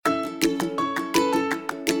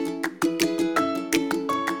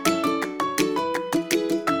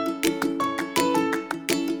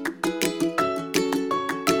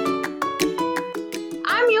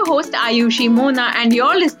Ayushi Mona, and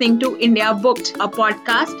you're listening to India Booked, a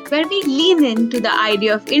podcast where we lean into the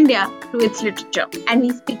idea of India through its literature. And we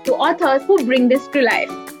speak to authors who bring this to life.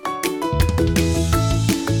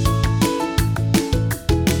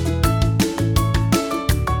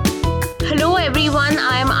 Hello, everyone.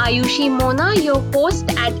 I am Ayushi Mona, your host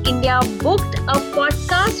at India Booked, a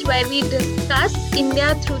podcast where we discuss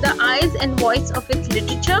India through the eyes and voice of its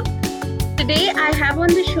literature. Today, I have on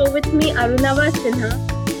the show with me Arunava Sinha.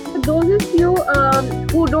 For those of you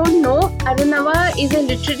who don't know, Arunava is a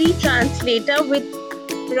literary translator with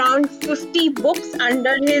around 50 books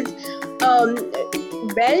under his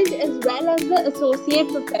belt, as well as the associate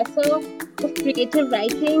professor of creative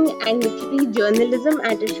writing and literary journalism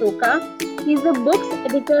at Ashoka. He's a books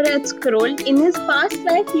editor at Scroll. In his past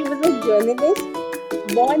life, he was a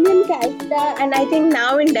journalist, born in Calcutta, and I think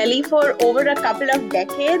now in Delhi for over a couple of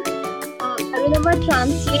decades. Arunava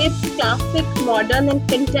translates classic, modern, and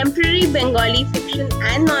contemporary Bengali fiction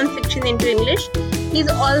and non-fiction into English. He's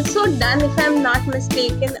also done, if I'm not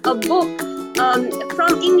mistaken, a book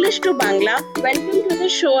from English to Bangla. Welcome to the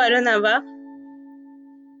show, Arunava.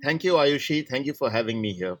 Thank you, Ayushi. Thank you for having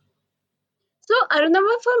me here. So,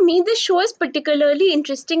 Arunava, for me, this show is particularly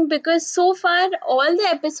interesting because so far, all the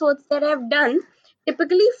episodes that I've done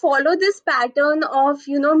typically follow this pattern of,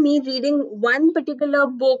 me reading one particular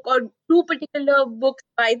book or two particular books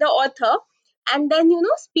by the author and then,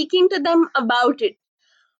 speaking to them about it.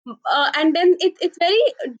 And then it's very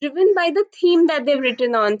driven by the theme that they've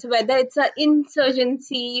written on. So, whether it's an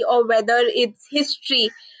insurgency or whether it's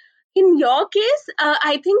history. In your case,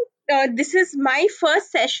 I think this is my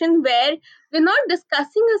first session where we're not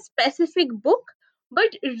discussing a specific book, but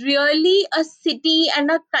really a city and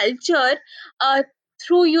a culture uh,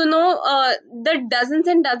 through, the dozens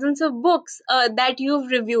and dozens of books that you've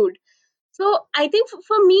reviewed. So I think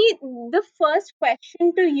for me, the first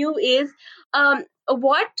question to you is,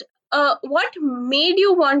 what made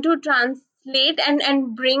you want to translate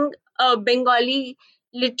and bring Bengali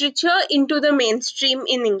literature into the mainstream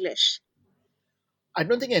in English? I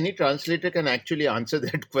don't think any translator can actually answer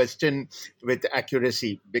that question with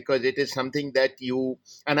accuracy because it is something that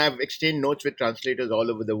and I've exchanged notes with translators all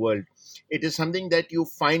over the world. It is something that you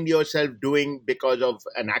find yourself doing because of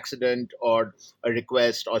an accident or a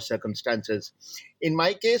request or circumstances. In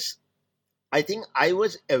my case, I think I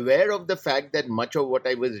was aware of the fact that much of what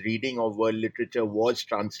I was reading of world literature was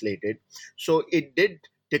translated. So it did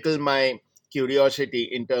tickle my curiosity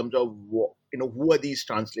in terms of who are these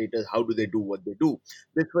translators? How do they do what they do?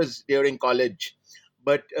 This was during college.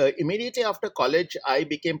 But immediately after college, I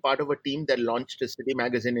became part of a team that launched a city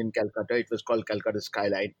magazine in Calcutta. It was called Calcutta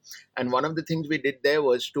Skyline. And one of the things we did there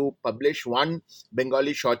was to publish one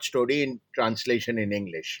Bengali short story in translation in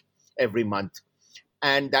English every month,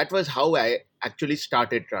 and that was how I actually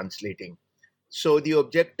started translating. So the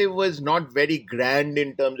objective was not very grand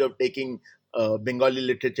in terms of taking Bengali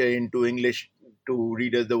literature into English to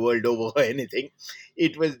readers the world over or anything.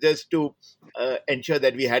 It was just to ensure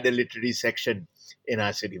that we had a literary section in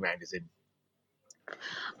our city magazine.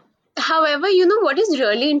 However, what is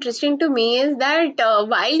really interesting to me is that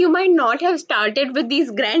while you might not have started with these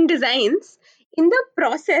grand designs, in the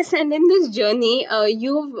process and in this journey,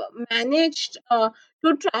 you've managed to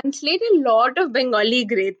translate a lot of Bengali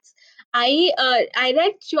greats. I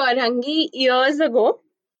read Chuarangi years ago,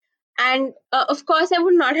 and of course, I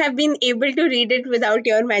would not have been able to read it without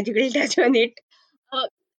your magical touch on it. Uh,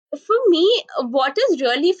 for me, what is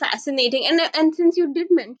really fascinating, and since you did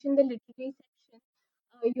mention the literary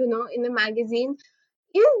section, in the magazine,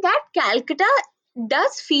 in that Calcutta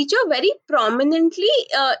does feature very prominently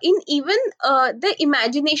in even the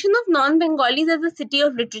imagination of non-Bengalis as a city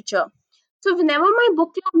of literature. So whenever my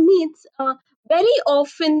book club meets, very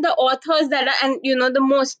often the authors that are, and the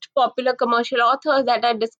most popular commercial authors that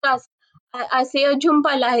are discussed, I say a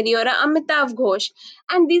Jhumpa Lahiri or a Amitav Ghosh,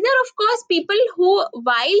 and these are of course people who,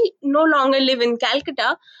 while no longer live in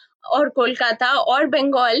Calcutta or Kolkata or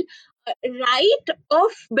Bengal, write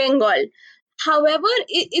of Bengal. However,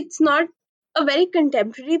 it's not a very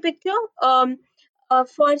contemporary picture.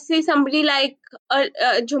 For say somebody like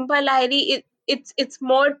Jhumpa Lahiri, it's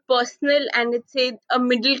more personal, and it's a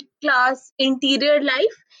middle class interior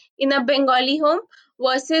life in a Bengali home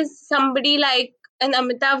versus somebody like an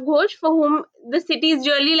Amitav Ghosh for whom the city is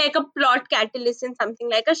really like a plot catalyst and something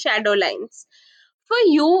like a shadow lines. For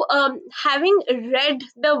you, having read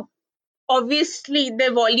the obviously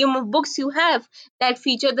the volume of books you have that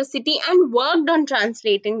feature the city and worked on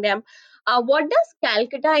translating them, what does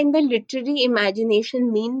Calcutta in the literary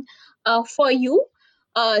imagination mean for you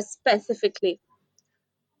specifically?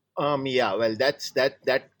 Yeah, well,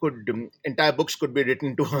 that could entire books could be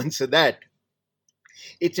written to answer that.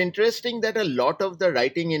 It's interesting that a lot of the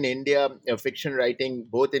writing in India, fiction writing,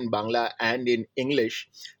 both in Bangla and in English,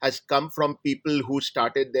 has come from people who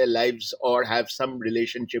started their lives or have some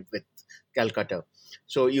relationship with Calcutta.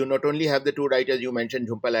 So you not only have the two writers you mentioned,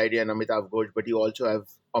 Jhumpal Lahiri and Amitav Ghosh, but you also have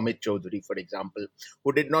Amit Chaudhary, for example,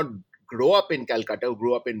 who did not grow up in Calcutta, who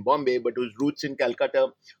grew up in Bombay, but whose roots in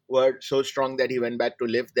Calcutta were so strong that he went back to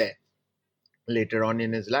live there later on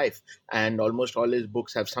in his life, and almost all his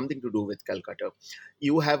books have something to do with Calcutta.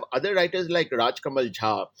 You have other writers like Rajkamal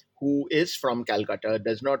Jha, who is from Calcutta,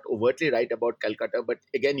 does not overtly write about Calcutta, but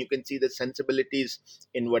again you can see the sensibilities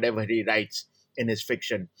in whatever he writes in his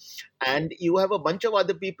fiction. And you have a bunch of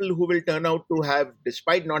other people who will turn out to have,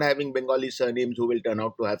 despite not having Bengali surnames, who will turn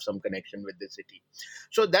out to have some connection with the city.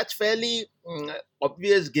 So that's fairly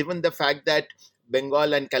obvious, given the fact that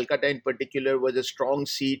Bengal and Calcutta in particular was a strong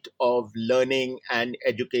seat of learning and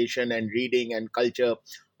education and reading and culture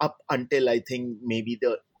up until I think maybe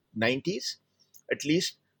the 90s at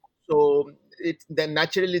least. So then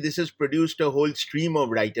naturally this has produced a whole stream of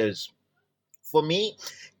writers. For me,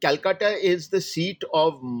 Calcutta is the seat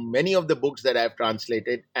of many of the books that I've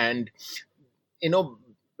translated. And, you know,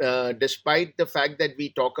 despite the fact that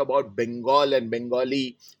we talk about Bengal and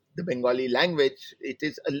Bengali, the Bengali language, it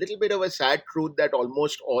is a little bit of a sad truth that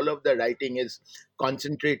almost all of the writing is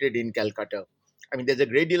concentrated in Calcutta. I mean, there's a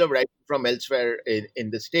great deal of writing from elsewhere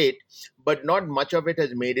in the state, but not much of it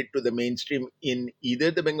has made it to the mainstream in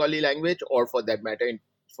either the Bengali language or, for that matter, in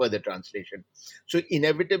further translation. So,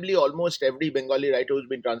 inevitably, almost every Bengali writer who's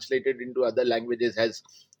been translated into other languages has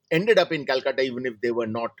ended up in Calcutta, even if they were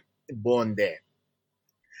not born there.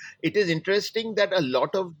 It is interesting that a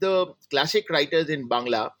lot of the classic writers in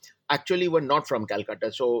Bangla actually were not from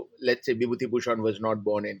Calcutta. So let's say Vibhuti Bhushan was not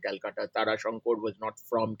born in Calcutta. Tara Shankar was not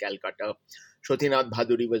from Calcutta. Shotinath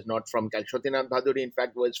Bhaduri was not from Calcutta. Shotinath Bhaduri, in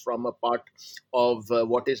fact, was from a part of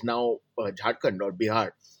what is now Jharkhand or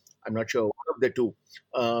Bihar. I'm not sure, one of the two.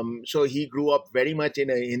 So he grew up very much in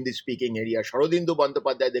a Hindi-speaking area. Sharodindu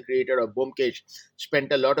Bandyopadhyay, the creator of Bomkesh,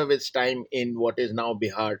 spent a lot of his time in what is now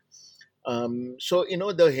Bihar. So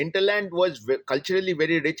the hinterland was culturally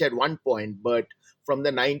very rich at one point, but from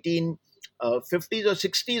the 1950s or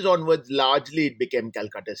 60s onwards, largely it became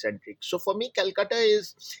Calcutta centric. So for me, Calcutta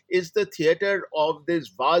is the theater of this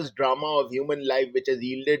vast drama of human life, which has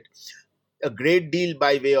yielded a great deal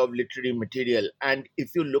by way of literary material. And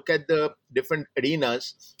if you look at the different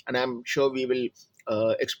arenas, and I'm sure we will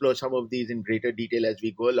explore some of these in greater detail as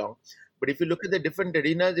we go along. But if you look at the different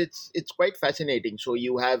arenas, it's quite fascinating. So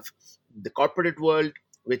you have the corporate world,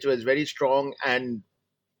 which was very strong and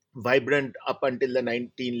vibrant up until the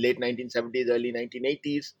late 1970s, early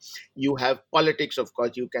 1980s. You have politics, of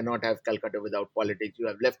course. You cannot have Calcutta without politics. You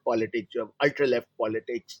have left politics. You have ultra left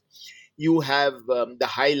politics. You have the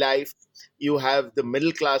high life. You have the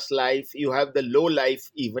middle class life. You have the low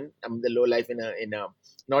life. Even I mean the low life in a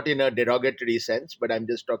not in a derogatory sense, but I'm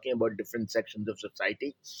just talking about different sections of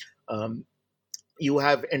society. Um, you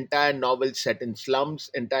have entire novels set in slums,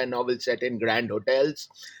 entire novels set in grand hotels,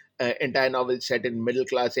 entire novels set in middle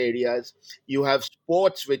class areas. You have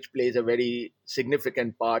sports, which plays a very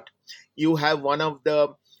significant part. You have one of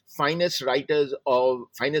the finest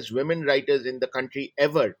women writers in the country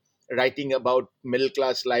ever writing about middle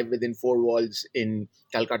class life within four walls in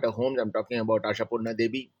Calcutta homes. I'm talking about Ashapurna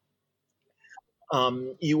Devi.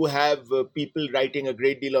 You have people writing a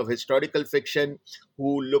great deal of historical fiction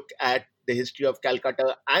who look at the history of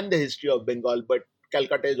Calcutta and the history of Bengal, but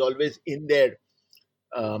Calcutta is always in their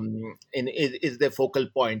is their focal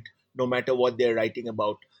point, no matter what they're writing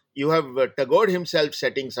about. You have Tagore himself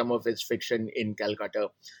setting some of his fiction in Calcutta.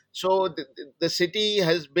 So the city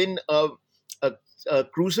has been a, a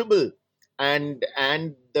crucible and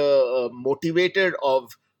the motivator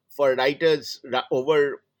of for writers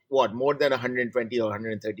over what more than 120 or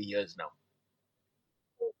 130 years now.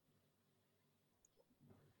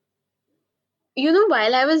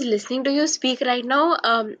 While I was listening to you speak right now,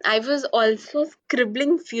 I was also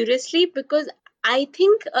scribbling furiously because I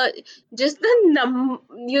think just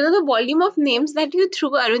the volume of names that you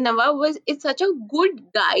threw, Arunava, was it's such a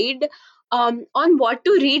good guide on what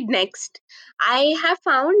to read next. I have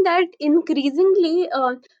found that increasingly,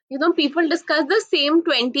 people discuss the same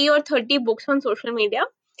 20 or 30 books on social media,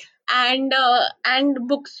 and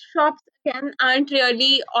bookshops again aren't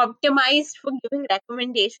really optimized for giving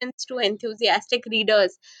recommendations to enthusiastic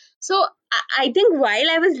readers. So I think while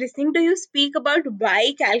I was listening to you speak about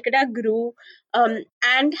why Calcutta grew and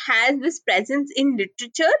has this presence in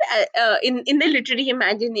literature, in the literary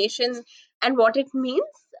imagination and what it means,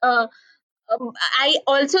 uh, I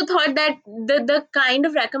also thought that the kind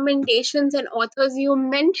of recommendations and authors you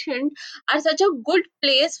mentioned are such a good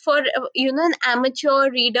place for an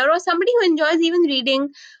amateur reader or somebody who enjoys even reading,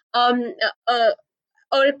 um, uh, uh,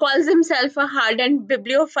 or calls himself a hardened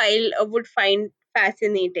bibliophile, would find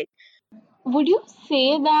fascinating. Would you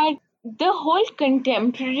say that the whole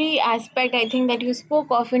contemporary aspect, I think, that you spoke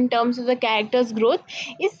of in terms of the character's growth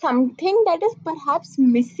is something that is perhaps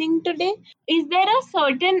missing today? Is there a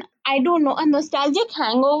certain, I don't know, a nostalgic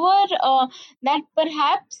hangover that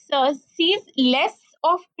perhaps sees less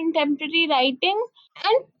of contemporary writing?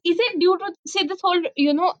 And is it due to, say, this whole,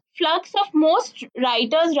 flux of most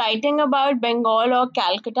writers writing about Bengal or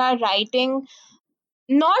Calcutta, writing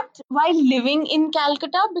not while living in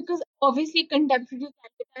Calcutta, because obviously contemporary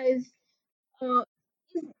Calcutta uh,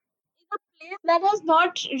 is a place that has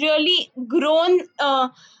not really grown,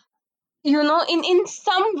 in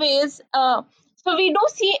some ways. So we do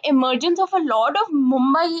see emergence of a lot of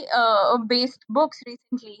Mumbai based books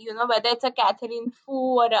recently, whether it's a Catherine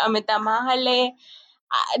Fu or a Amita Mahale.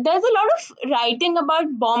 There's a lot of writing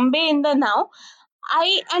about Bombay in the now.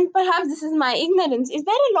 And perhaps this is my ignorance. Is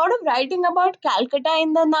there a lot of writing about Calcutta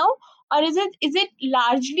in the now, or is it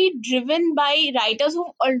largely driven by writers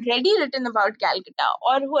who've already written about Calcutta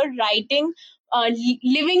or who are writing,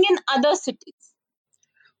 living in other cities?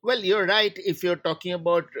 Well, you're right if you're talking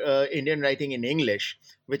about Indian writing in English,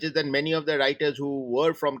 which is that many of the writers who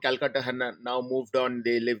were from Calcutta have now moved on,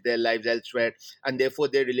 they live their lives elsewhere, and therefore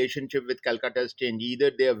their relationship with Calcutta has changed.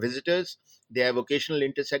 Either they are visitors, they have occasional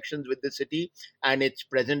intersections with the city and its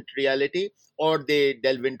present reality, or they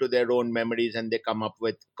delve into their own memories and they come up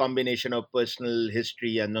with combination of personal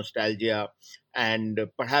history and nostalgia, and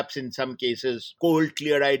perhaps in some cases cold,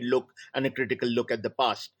 clear-eyed look and a critical look at the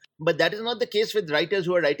past. But that is not the case with writers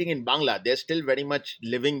who are writing in Bangla. They're still very much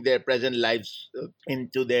living their present lives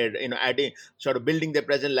into their, adding, sort of building their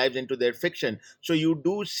present lives into their fiction. So you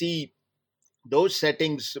do see those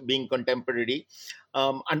settings being contemporary.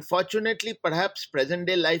 Unfortunately, perhaps present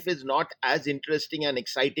day life is not as interesting and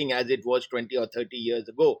exciting as it was 20 or 30 years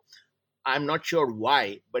ago. I'm not sure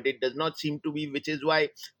why, but it does not seem to be, which is why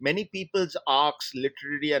many people's arcs,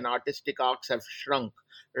 literary and artistic arcs, have shrunk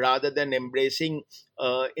rather than embracing,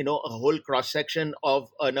 a whole cross section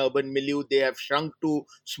of an urban milieu. They have shrunk to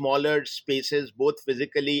smaller spaces, both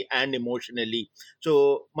physically and emotionally.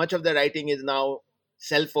 So much of the writing is now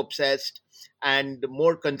self obsessed and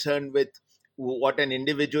more concerned with what an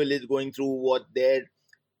individual is going through, what their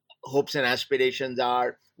hopes and aspirations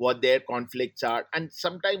are, what their conflicts are. And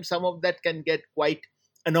sometimes some of that can get quite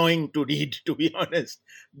annoying to read, to be honest,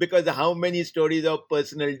 because how many stories of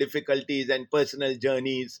personal difficulties and personal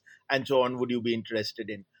journeys and so on would you be interested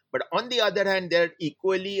in? But on the other hand, there are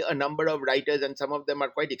equally a number of writers, and some of them are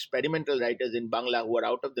quite experimental writers in Bangla who are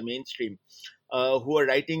out of the mainstream, who are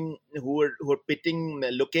writing, who are pitting,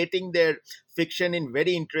 locating their fiction in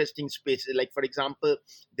very interesting spaces. Like, for example,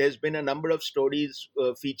 there's been a number of stories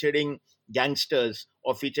featuring gangsters,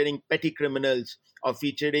 or featuring petty criminals, or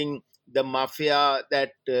featuring the mafia,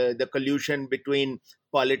 that the collusion between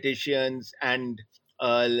politicians and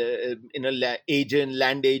land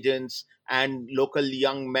agents and local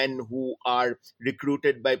young men who are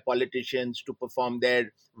recruited by politicians to perform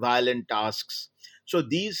their violent tasks. So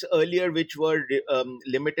these earlier, which were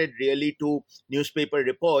limited really to newspaper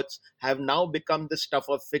reports, have now become the stuff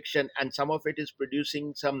of fiction, and some of it is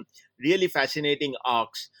producing some really fascinating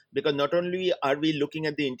arcs, because not only are we looking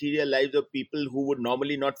at the interior lives of people who would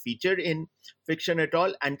normally not feature in fiction at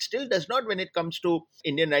all, and still does not when it comes to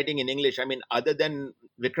Indian writing in English. I mean, other than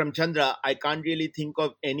Vikram Chandra, I can't really think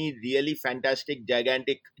of any really fantastic,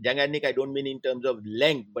 gigantic, I don't mean in terms of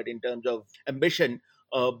length, but in terms of ambition,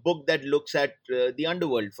 a book that looks at the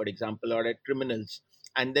underworld, for example, or at criminals,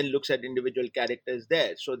 and then looks at individual characters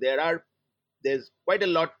there. So there's quite a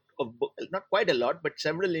lot of not quite a lot, but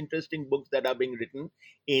several interesting books that are being written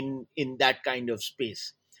in that kind of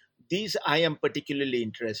space. These I am particularly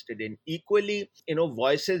interested in. Equally,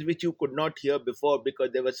 voices which you could not hear before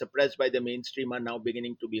because they were suppressed by the mainstream are now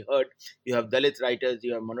beginning to be heard. You have Dalit writers,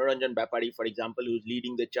 you have Manoranjan Bapari, for example, who's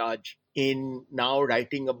leading the charge in now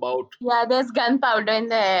writing about. Yeah, there's gunpowder in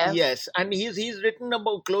the air. Yes, and he's written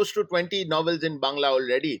about close to 20 novels in Bangla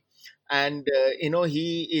already, and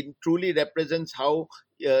he it truly represents how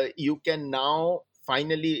you can now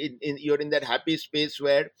finally you're in that happy space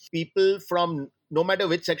where people from no matter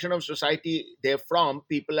which section of society they're from,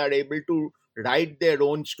 people are able to write their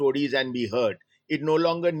own stories and be heard. It no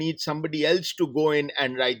longer needs somebody else to go in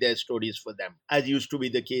and write their stories for them, as used to be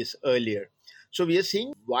the case earlier. So we are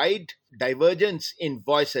seeing wide divergence in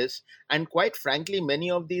voices, and quite frankly,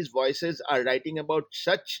 many of these voices are writing about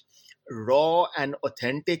such raw and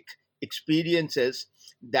authentic experiences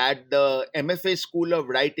that the MFA school of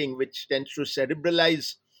writing, which tends to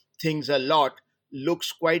cerebralize things a lot,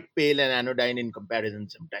 looks quite pale and anodyne in comparison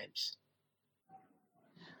sometimes.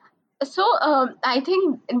 So I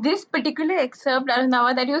think this particular excerpt,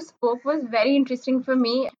 Arunava, that you spoke was very interesting for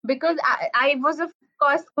me because I was of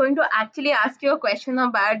course going to actually ask you a question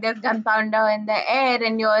about this gunpowder in the air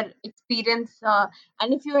and your experience,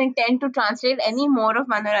 and if you intend to translate any more of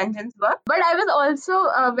Manoranjan's work. But I was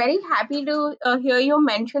also very happy to hear you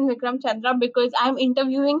mention Vikram Chandra because I'm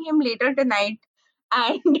interviewing him later tonight,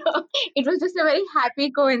 and it was just a very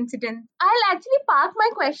happy coincidence. I'll actually park my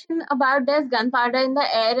question about there's gunpowder in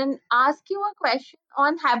the air and ask you a question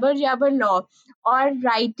on Haber Jabber law or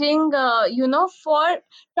writing, for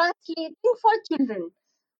translating for children.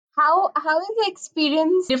 How is the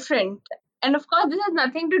experience different? And of course, this has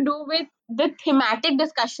nothing to do with the thematic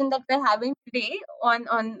discussion that we're having today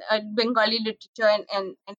on Bengali literature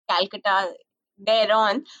and Calcutta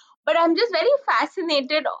thereon. But I'm just very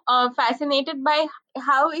fascinated by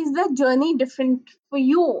how is the journey different for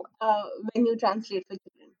you when you translate for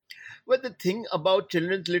children. Well, the thing about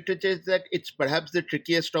children's literature is that it's perhaps the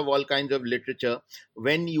trickiest of all kinds of literature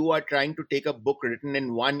when you are trying to take a book written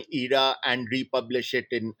in one era and republish it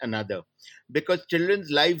in another. Because children's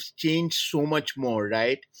lives change so much more,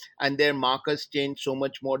 right? And their markers change so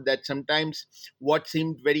much more that sometimes what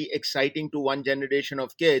seemed very exciting to one generation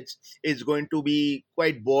of kids is going to be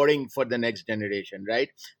quite boring for the next generation, right?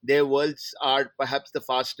 Their worlds are perhaps the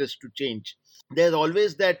fastest to change. There's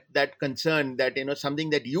always that concern that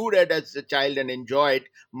something that you read as a child and enjoyed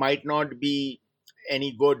might not be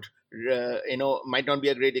any good, might not be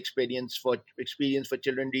a great experience for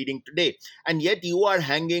children reading today, and yet you are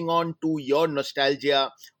hanging on to your nostalgia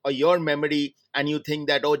or your memory, and you think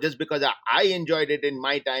that, oh, just because I enjoyed it in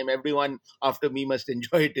my time, everyone after me must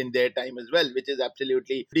enjoy it in their time as well, which is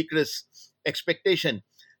absolutely ridiculous expectation.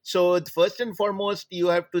 So first and foremost, you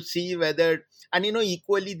have to see whether, and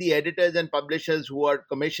equally the editors and publishers who are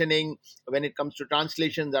commissioning when it comes to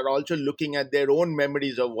translations are also looking at their own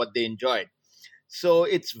memories of what they enjoyed. So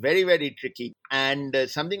it's very, very tricky. And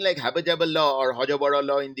something like Habajaba law or Hojabara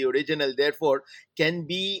law in the original, therefore, can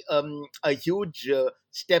be a huge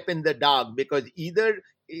step in the dark, because either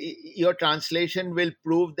your translation will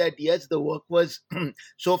prove that yes, the work was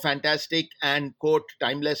so fantastic and quote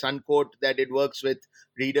timeless unquote that it works with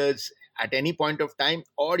readers at any point of time,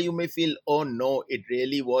 or you may feel, oh no, it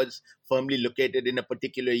really was firmly located in a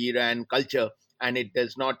particular era and culture, and it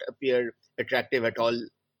does not appear attractive at all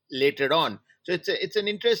later on. So it's an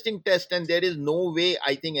interesting test, and there is no way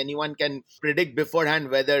I think anyone can predict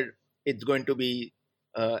beforehand whether it's going to be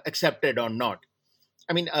accepted or not.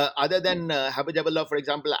 I mean, other than Habba Jabba Law, for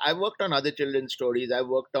example, I've worked on other children's stories. I've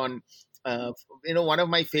worked on, one of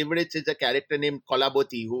my favorites is a character named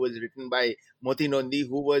Kolaboti, who was written by Moti Nondi,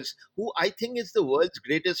 who I think is the world's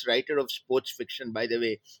greatest writer of sports fiction. By the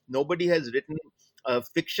way, nobody has written a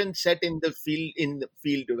fiction set in the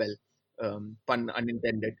field, well, pun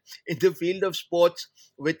unintended, in the field of sports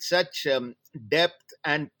with such depth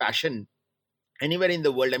and passion anywhere in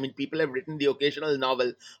the world. I mean, people have written the occasional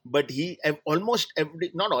novel, but almost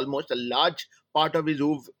not almost, a large part of his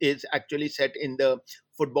oeuvre is actually set in the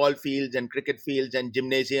football fields and cricket fields and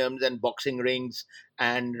gymnasiums and boxing rings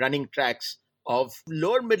and running tracks of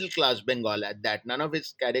lower middle class Bengal. At that, none of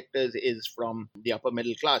his characters is from the upper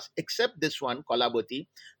middle class except this one, Kolaboti.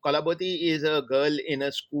 Kolaboti is a girl in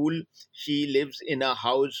a school. She lives in a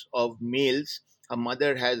house of males. Her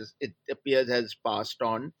mother, has it appears, has passed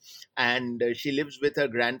on, and she lives with her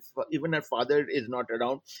grandfather. Even her father is not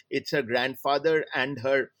around. It's her grandfather and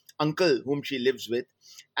her uncle whom she lives with,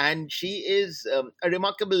 and she is a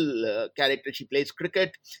remarkable character. She plays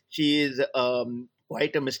cricket. She is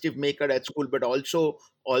quite a mischief maker at school, but also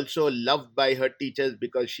loved by her teachers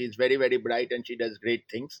because she's very, very bright and she does great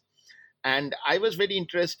things. And I was very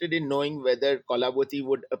interested in knowing whether Kolaboti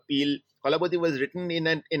would appeal. Kolaboti was written in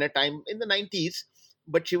a time in the 90s,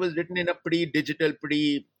 but she was written in a pre-digital,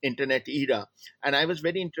 pre-internet era, and I was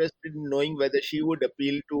very interested in knowing whether she would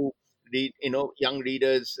appeal to young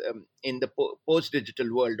readers in the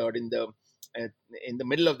post-digital world, or uh, in the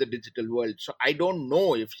middle of the digital world. So I don't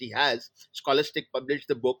know if she has. Scholastic published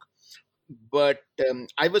the book, but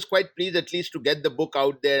I was quite pleased at least to get the book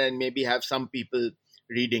out there and maybe have some people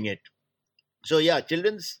reading it. So yeah,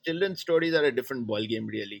 children's stories are a different ball game,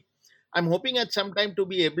 really. I'm hoping at some time to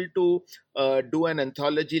be able to do an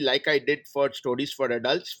anthology like I did for stories for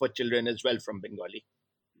adults for children as well from Bengali.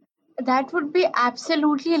 That would be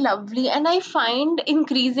absolutely lovely. And I find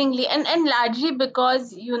increasingly, and largely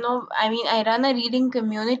because, I mean, I run a reading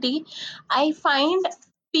community, I find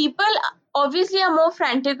people obviously are more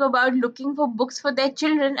frantic about looking for books for their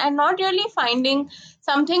children and not really finding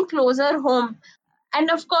something closer home. And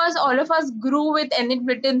of course, all of us grew with Enid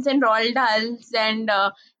Blytons and Roald Dahls and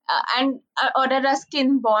or a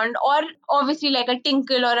Ruskin Bond, or obviously like a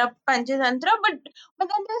Tinkle or a Panchatantra. But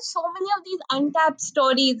then there's so many of these untapped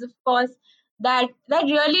stories, of course, that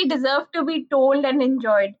really deserve to be told and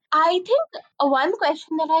enjoyed. I think one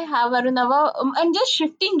question that I have, Arunava, and just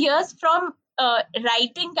shifting gears from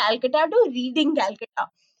writing Calcutta to reading Calcutta.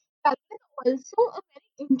 Calcutta is also a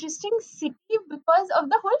very interesting city because of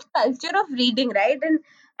the whole culture of reading, right?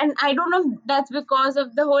 And I don't know if that's because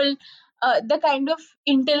of the whole the kind of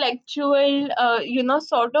intellectual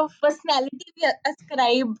sort of personality we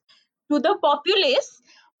ascribe to the populace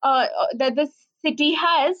that the city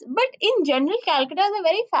has. But in general, Calcutta is a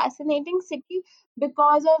very fascinating city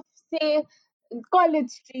because of, say, College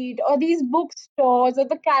Street or these bookstores or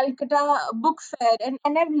the Calcutta Book Fair.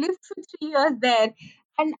 And I've lived for 3 years there.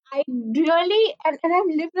 And I really, and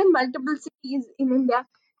I've lived in multiple cities in India.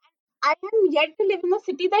 I am yet to live in a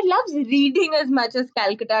city that loves reading as much as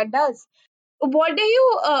Calcutta does. What do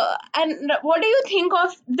you think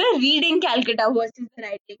of the reading Calcutta versus the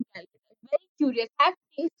writing Calcutta? Very curious. Have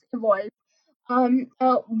tastes evolved?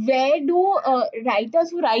 Where do writers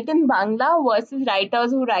who write in Bangla versus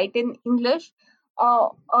writers who write in English,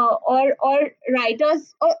 or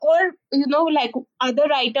writers, or like other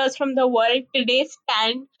writers from the world today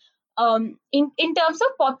stand in terms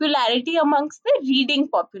of popularity amongst the reading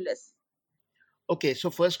populace? Okay, so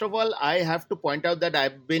first of all, I have to point out that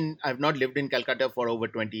I've not lived in Calcutta for over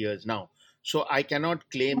 20 years now. So I cannot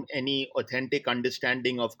claim any authentic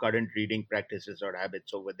understanding of current reading practices or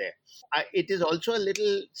habits over there. It is also a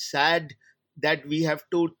little sad that we have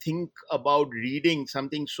to think about reading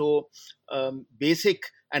something so basic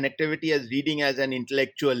an activity as reading as an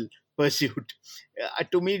intellectual pursuit.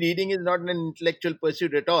 To me, reading is not an intellectual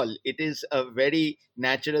pursuit at all. It is a very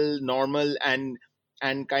natural, normal, and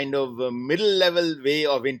kind of a middle level way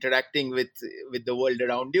of interacting with the world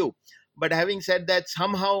around you. But having said that,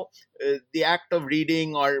 somehow the act of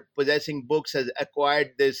reading or possessing books has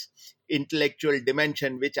acquired this intellectual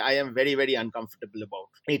dimension, which I am very, very uncomfortable about.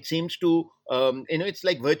 It seems to it's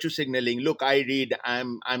like virtue signaling. Look, I read,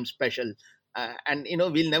 I'm special. And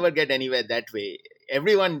we'll never get anywhere that way.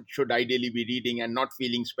 Everyone should ideally be reading and not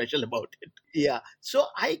feeling special about it. Yeah. So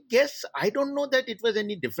I guess I don't know that it was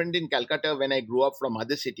any different in Calcutta when I grew up from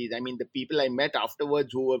other cities. I mean, the people I met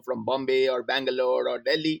afterwards who were from Bombay or Bangalore or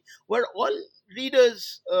Delhi were all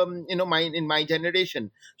readers, in my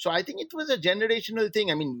generation. So I think it was a generational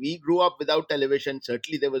thing. I mean, we grew up without television.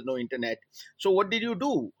 Certainly there was no internet. So what did you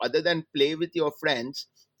do other than play with your friends?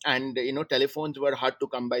 And, telephones were hard to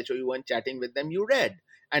come by. So you weren't chatting with them. You read,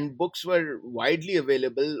 and books were widely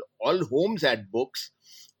available. All homes had books,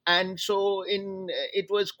 and so in it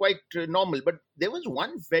was quite normal. But there was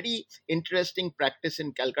one very interesting practice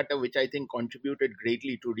in Calcutta which I think contributed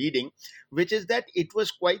greatly to reading, which is that it was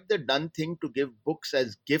quite the done thing to give books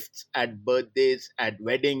as gifts at birthdays, at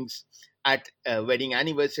weddings, at wedding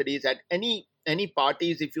anniversaries, at any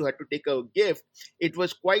parties. If you had to take a gift, it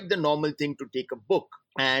was quite the normal thing to take a book.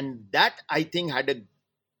 And that, I think,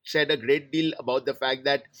 said a great deal about the fact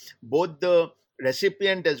that both the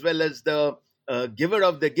recipient as well as the giver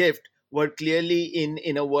of the gift were clearly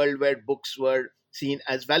in a world where books were seen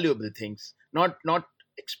as valuable things, not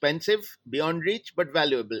expensive beyond reach, but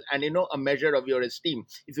valuable, and a measure of your esteem.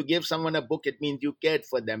 If you gave someone a book, it means you cared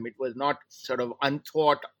for them. It was not sort of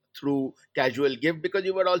unthought through casual gift, because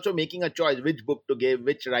you were also making a choice which book to give,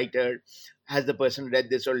 which writer. Has the person read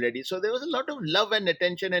this already? So there was a lot of love and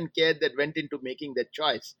attention and care that went into making that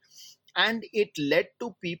choice. And it led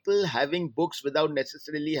to people having books without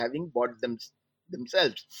necessarily having bought them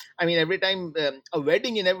themselves. I mean, every time a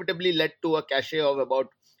wedding inevitably led to a cachet of about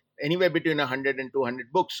anywhere between 100 and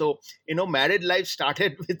 200 books. So, married life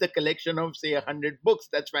started with a collection of, say, 100 books.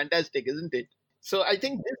 That's fantastic, isn't it? So I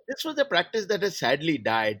think this was a practice that has sadly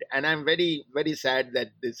died, and I'm very, very sad that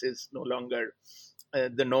this is no longer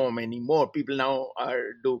the norm anymore. People now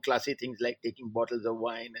are do classy things like taking bottles of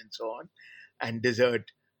wine and so on, and dessert.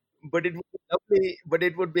 But it would be lovely. But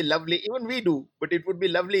it would be lovely. Even we do. But it would be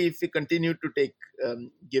lovely if we continue to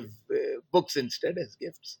give books instead as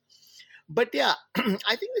gifts. But yeah,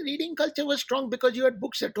 I think the reading culture was strong because you had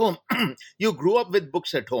books at home. You grew up with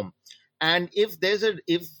books at home, and if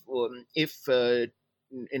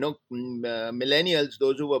millennials,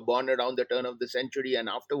 those who were born around the turn of the century and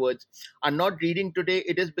afterwards, are not reading today,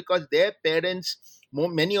 it is because their parents,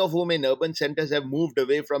 many of whom in urban centers, have moved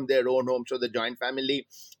away from their own home. So the joint family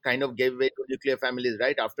kind of gave way to nuclear families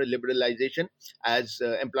right after liberalization, as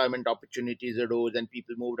employment opportunities arose and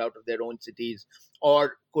people moved out of their own cities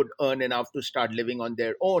or could earn enough to start living on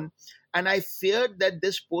their own. And I feared that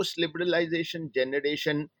this post liberalization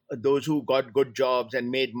generation, those who got good jobs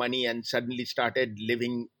and made money and suddenly started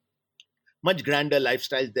living much grander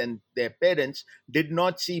lifestyles than their parents, did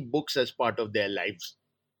not see books as part of their lives.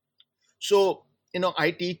 So,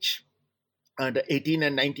 I teach the 18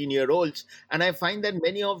 and 19-year-olds, and I find that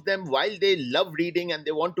many of them, while they love reading and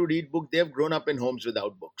they want to read books, they have grown up in homes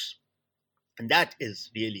without books. And that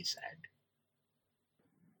is really sad.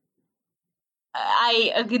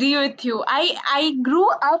 I agree with you. I grew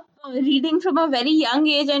up reading from a very young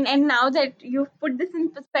age, and now that you've put this in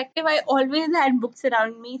perspective, I always had books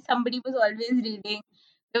around me. Somebody was always reading.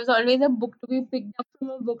 There was always a book to be picked up from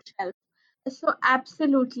a bookshelf. So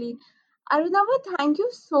absolutely, Arunava, thank you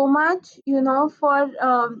so much. For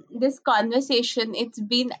this conversation. It's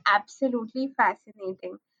been absolutely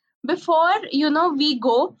fascinating. Before we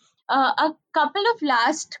go, a couple of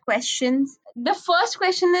last questions. The first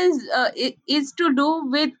question is to do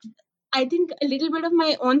with, I think, a little bit of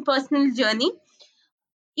my own personal journey.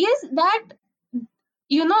 Is that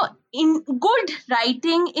in good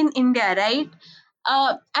writing in India, right?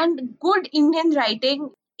 And good Indian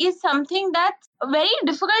writing is something that's very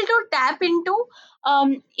difficult to tap into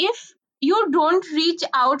if you don't reach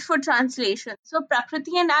out for translation. So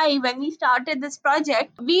Prakriti and I, when we started this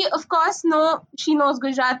project, we of course know she knows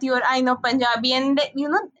Gujarati or I know Punjabi, and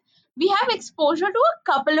we have exposure to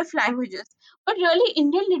a couple of languages. But really,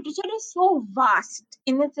 Indian literature is so vast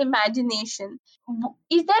in its imagination.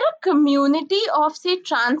 Is there a community of, say,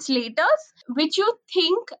 translators which you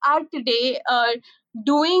think are today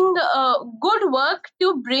doing good work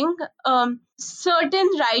to bring certain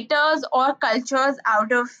writers or cultures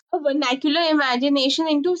out of a vernacular imagination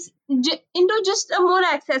into just a more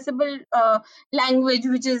accessible language,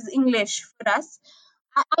 which is English for us?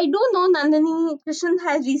 I do know Nandini Krishnan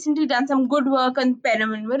has recently done some good work on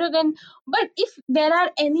Peram and Murugan, but if there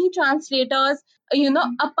are any translators,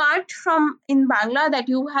 apart from in Bangla, that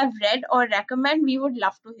you have read or recommend, we would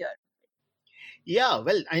love to hear. Yeah,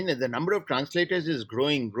 well, I know the number of translators is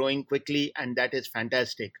growing quickly, and that is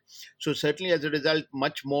fantastic. So certainly, as a result,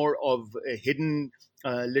 much more of hidden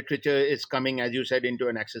literature is coming, as you said, into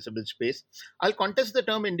an accessible space. I'll contest the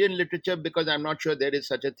term Indian literature because I'm not sure there is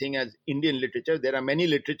such a thing as Indian literature. There are many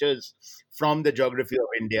literatures from the geography of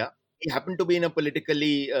India. We happen to be in a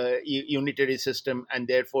politically unitary system, and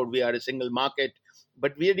therefore we are a single market.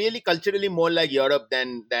 But we are really culturally more like Europe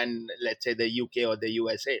than let's say the UK or the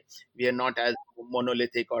USA. We are not as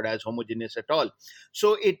monolithic or as homogeneous at all.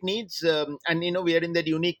 So it needs, and we are in that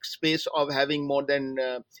unique space of having more than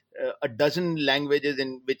a dozen languages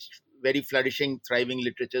in which very flourishing, thriving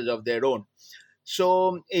literatures of their own.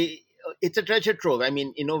 So it's a treasure trove. I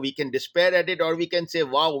mean, we can despair at it, or we can say,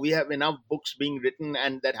 wow, we have enough books being written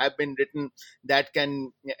and that have been written that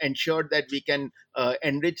can ensure that we can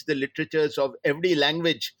enrich the literatures of every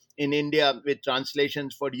language in India with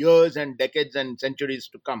translations for years and decades and centuries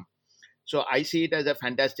to come. So I see it as a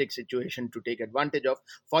fantastic situation to take advantage of.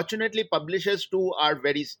 Fortunately, publishers too are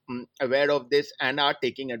very aware of this and are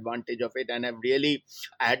taking advantage of it, and have really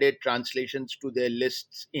added translations to their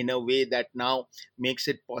lists in a way that now makes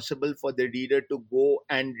it possible for the reader to go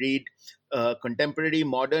and read contemporary,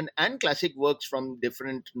 modern, and classic works from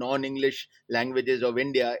different non-English languages of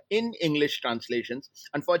India in English translations.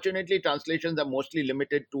 Unfortunately, translations are mostly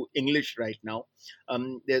limited to English right now.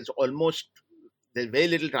 There's very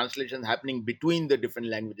little translation happening between the different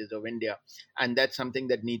languages of India, and that's something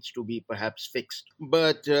that needs to be perhaps fixed.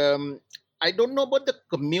 But I don't know about the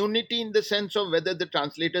community in the sense of whether the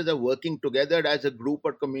translators are working together as a group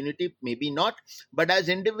or community. Maybe not, but as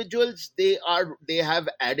individuals, they have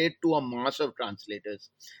added to a mass of translators,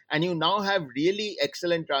 and you now have really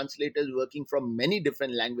excellent translators working from many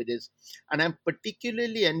different languages. And I'm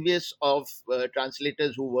particularly envious of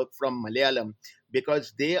translators who work from Malayalam,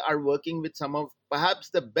 because they are working with some of perhaps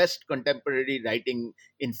the best contemporary writing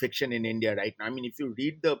in fiction in India right now. I mean, if you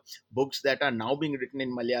read the books that are now being written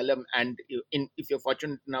in Malayalam, and if you're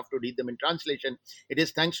fortunate enough to read them in translation, it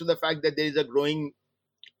is thanks to the fact that there is a growing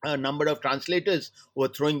number of translators who are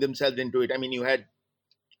throwing themselves into it. I mean, you had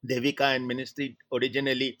Devika and Ministry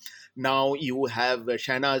originally. Now you have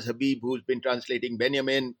Shahnaz Habib, who's been translating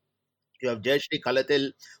Benjamin. You have Jayashri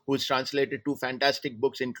Kalatil, who's translated two fantastic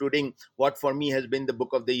books, including what for me has been the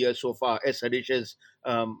book of the year so far, S. Harish's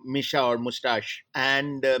Misha or Mustache.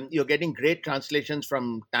 And you're getting great translations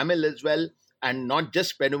from Tamil as well, and not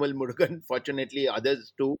just Penumal Murugan, fortunately,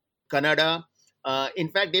 others too. Kannada. In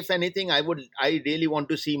fact, if anything, I really want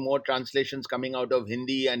to see more translations coming out of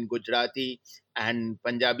Hindi and Gujarati and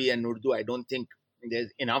Punjabi and Urdu. I don't think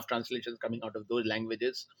there's enough translations coming out of those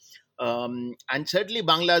languages. And certainly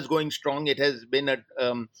Bangla is going strong. It has been at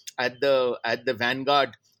the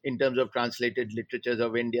vanguard in terms of translated literatures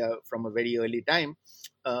of India from a very early time,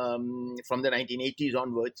 from the 1980s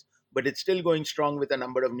onwards. But it's still going strong with a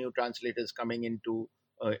number of new translators coming into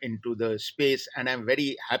the space, and I'm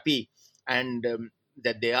very happy and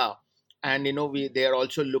that they are. And they are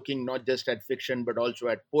also looking not just at fiction but also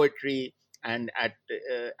at poetry and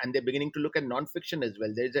they're beginning to look at non-fiction as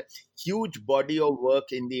well. There's a huge body of work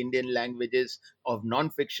in the Indian languages of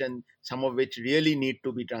non-fiction, some of which really need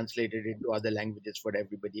to be translated into other languages for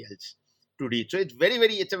everybody else to read. So it's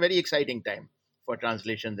a very exciting time for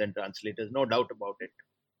translations and translators, no doubt about it.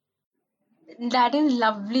 That is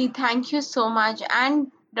lovely. Thank you so much.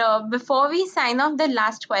 And before we sign off, the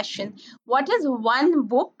last question: what is one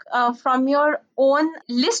book from your own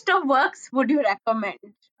list of works would you recommend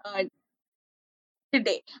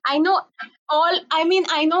today? I know all. I mean,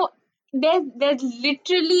 I know there's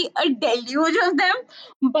literally a deluge of them,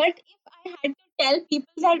 but if I had to tell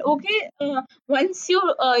people that okay, once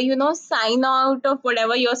you sign out of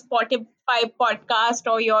whatever your Spotify podcast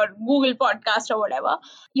or your Google podcast or whatever,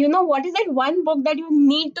 what is that one book that you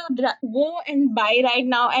need to go and buy right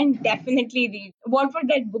now and definitely read? What would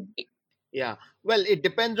that book be? Yeah. Well, it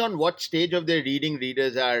depends on what stage of their reading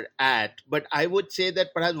readers are at. But I would say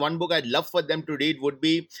that perhaps one book I'd love for them to read would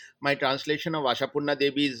be my translation of Ashapurna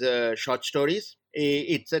Devi's short stories.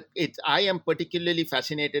 I am particularly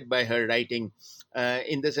fascinated by her writing,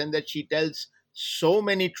 in the sense that she tells so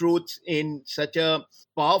many truths in such a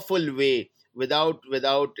powerful way, without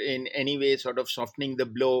in any way sort of softening the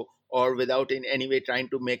blow, or without in any way trying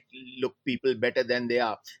to make look people better than they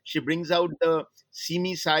are. She brings out the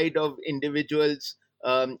seamy side of individuals,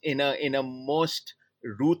 in a most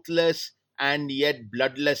ruthless and yet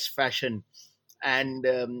bloodless fashion. And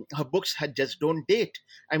her books just don't date.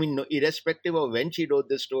 I mean, no, irrespective of when she wrote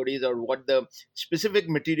the stories or what the specific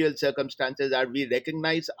material circumstances are, we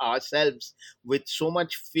recognize ourselves with so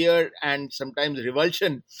much fear and sometimes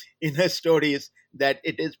revulsion in her stories that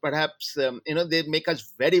it is perhaps, they make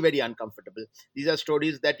us very, very uncomfortable. These are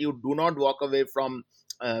stories that you do not walk away from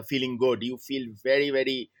feeling good. You feel very,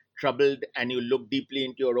 very troubled, and you look deeply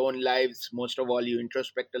into your own lives. Most of all, you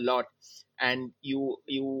introspect a lot, and you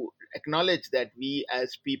acknowledge that we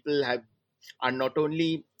as people have are not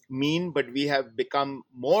only mean, but we have become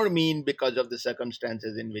more mean because of the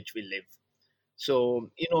circumstances in which we live.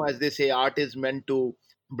 So, as they say, art is meant to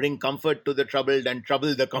bring comfort to the troubled and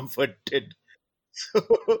trouble the comforted. So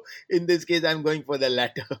in this case, I'm going for the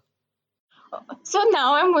latter. So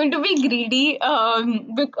now I'm going to be greedy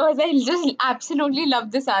because I just absolutely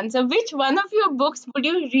love this answer. Which one of your books would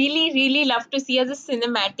you really, really love to see as a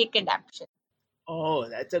cinematic adaptation? Oh,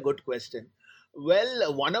 that's a good question.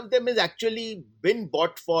 Well, one of them has actually been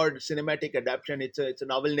bought for cinematic adaptation. It's a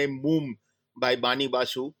novel named Moom by Bani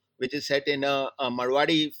Basu, which is set in a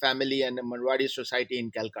Marwadi family and a Marwadi society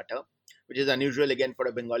in Calcutta, which is unusual again for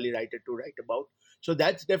a Bengali writer to write about. So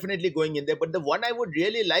that's definitely going in there. But the one I would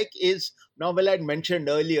really like is novel I'd mentioned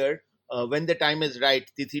earlier, When the Time is Right,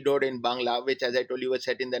 Tithi Dor in Bangla, which, as I told you, was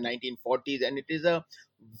set in the 1940s, and it is a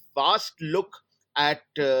vast look at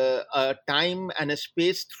a time and a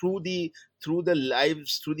space through the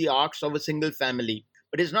lives, through the arcs of a single family.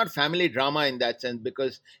 But it's not family drama in that sense,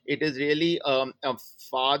 because it is really a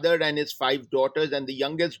father and his five daughters, and the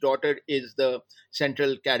youngest daughter is the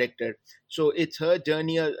central character. So it's her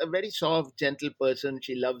journey, a very soft, gentle person.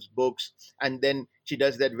 She loves books, and then she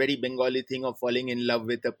does that very Bengali thing of falling in love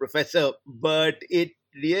with a professor. But it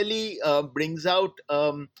really brings out,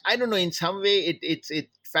 I don't know, in some way it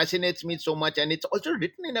fascinates me so much, and it's also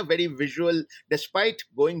written in a very visual. Despite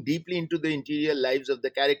going deeply into the interior lives of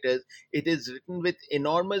the characters, it is written with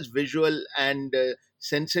enormous visual and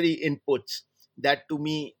sensory inputs that, to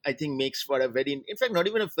me, I think makes for a very, in fact, not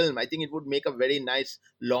even a film, I think it would make a very nice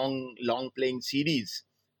long playing series,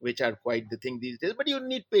 which are quite the thing these days. But you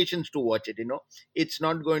need patience to watch it. It's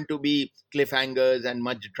not going to be cliffhangers and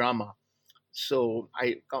much drama. So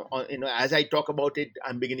as I talk about it,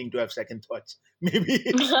 I'm beginning to have second thoughts. Maybe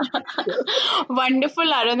it's Wonderful,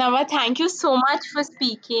 Arunava. Thank you so much for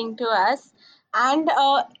speaking to us. And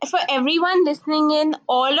for everyone listening in,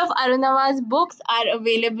 all of Arunava's books are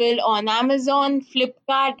available on Amazon,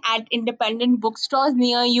 Flipkart, at independent bookstores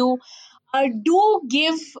near you. Do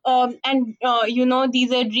give and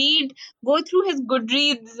these a read. Go through his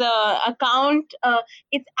Goodreads account.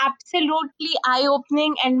 It's absolutely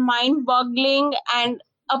eye-opening and mind-boggling, and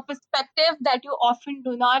a perspective that you often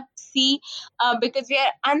do not see, because we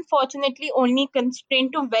are unfortunately only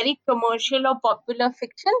constrained to very commercial or popular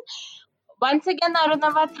fiction. Once again,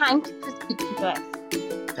 Arunava, thank you for speaking to us.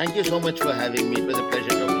 Thank you so much for having me. It was a pleasure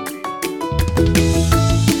talking to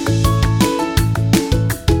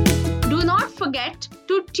you. Do not forget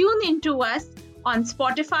to tune into us on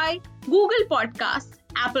Spotify, Google Podcasts,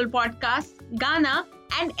 Apple Podcasts, Ghana,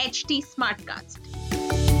 and HT Smartcast.